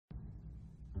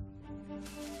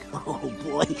Oh,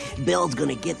 boy. Belle's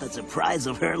gonna get the surprise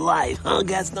of her life, huh,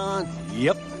 Gaston?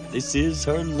 Yep, this is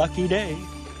her lucky day.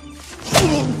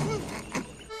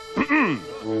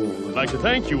 I'd like to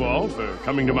thank you all for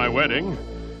coming to my wedding.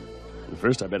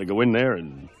 First, I better go in there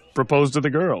and propose to the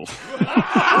girl.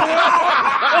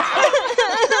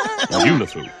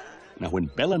 Beautiful. Now, when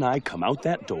Belle and I come out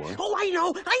that door... Oh, I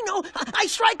know. I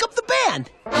strike up the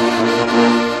band.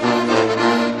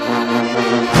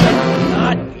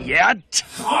 Not yet.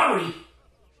 Sorry.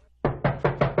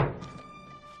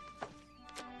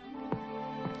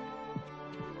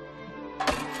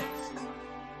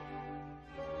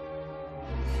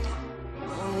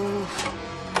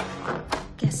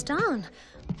 Gaston,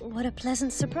 what a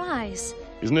pleasant surprise.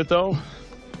 Isn't it, though?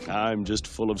 I'm just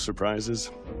full of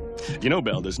surprises. You know,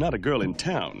 Belle, there's not a girl in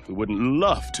town who wouldn't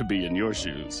love to be in your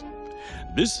shoes.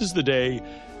 This is the day...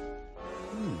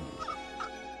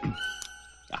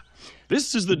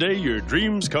 This is the day your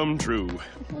dreams come true.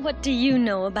 What do you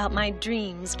know about my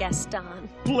dreams, Gaston?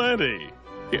 Plenty.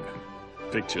 Here,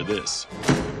 picture this.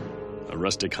 A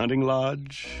rustic hunting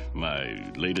lodge,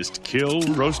 my latest kill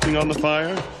roasting on the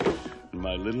fire, and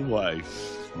my little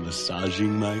wife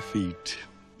massaging my feet.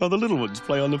 While the little ones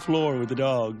play on the floor with the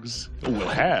dogs. Oh, we'll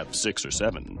have 6 or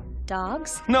 7.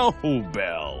 Dogs? No,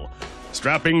 Belle.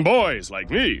 Strapping boys like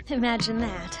me. Imagine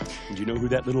that. And you know who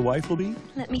that little wife will be?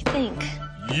 Let me think.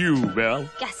 You, Belle.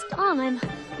 Gaston,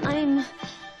 I'm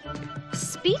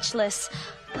speechless.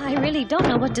 I really don't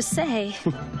know what to say.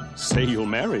 Say you'll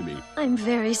marry me. I'm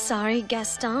very sorry,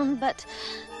 Gaston, but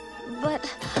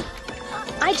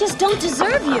I just don't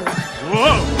deserve you.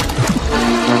 Whoa!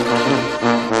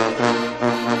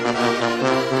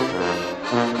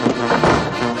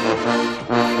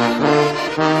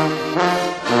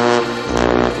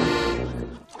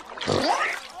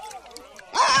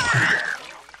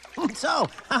 So,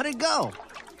 how'd it go?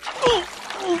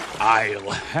 I'll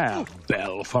have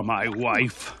Belle for my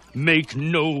wife. Make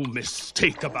no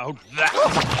mistake about that.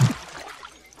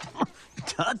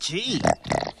 Touchy.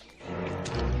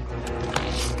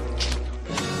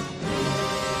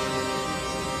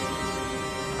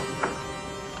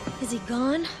 Is he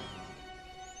gone?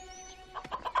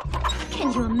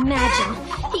 Can you imagine?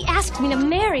 He asked me to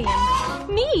marry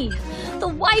him. Me, the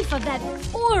wife of that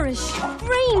boorish,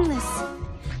 brainless...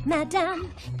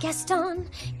 Madame Gaston,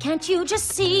 can't you just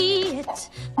see it?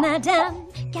 Madame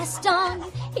Gaston,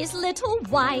 his little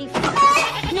wife.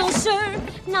 No, sir,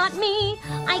 not me,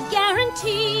 I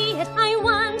guarantee it. I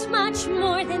want much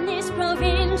more than this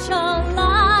provincial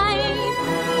life.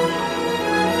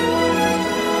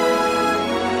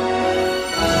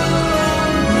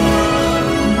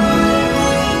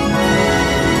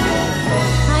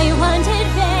 I want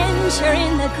adventure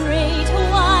in the great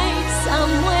white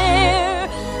somewhere.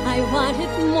 I want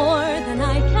it more than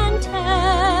I can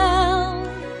tell.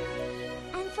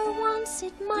 And for once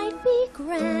it might be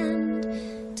grand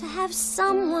to have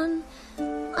someone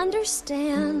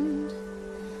understand.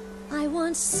 I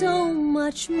want so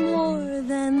much more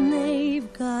than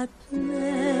they've got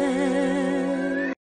planned.